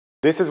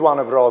This is one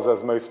of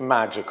Rosa's most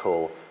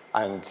magical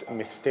and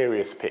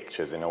mysterious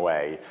pictures in a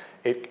way.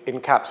 It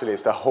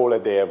encapsulates the whole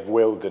idea of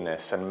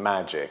wilderness and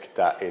magic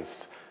that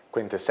is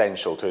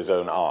quintessential to his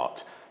own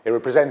art. It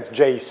represents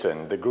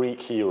Jason, the Greek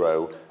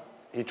hero.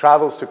 He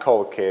travels to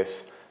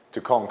Colchis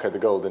to conquer the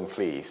Golden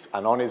Fleece,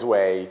 and on his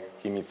way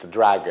he meets a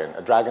dragon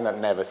that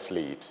never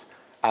sleeps.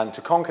 And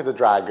to conquer the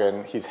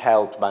dragon, he's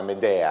helped by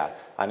Medea,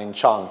 an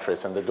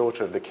enchantress and the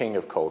daughter of the king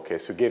of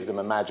Colchis, who gives him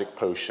a magic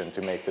potion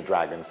to make the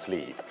dragon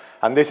sleep.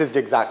 And this is the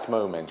exact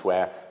moment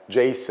where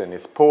Jason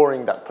is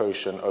pouring that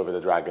potion over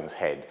the dragon's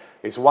head.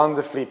 It's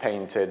wonderfully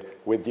painted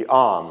with the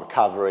arm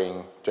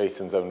covering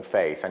Jason's own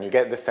face, and you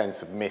get the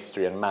sense of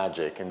mystery and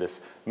magic in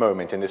this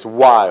moment, in this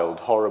wild,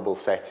 horrible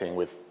setting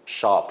with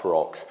sharp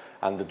rocks,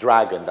 and the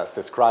dragon that's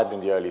described in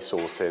the early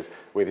sources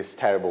with his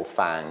terrible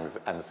fangs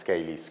and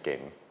scaly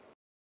skin.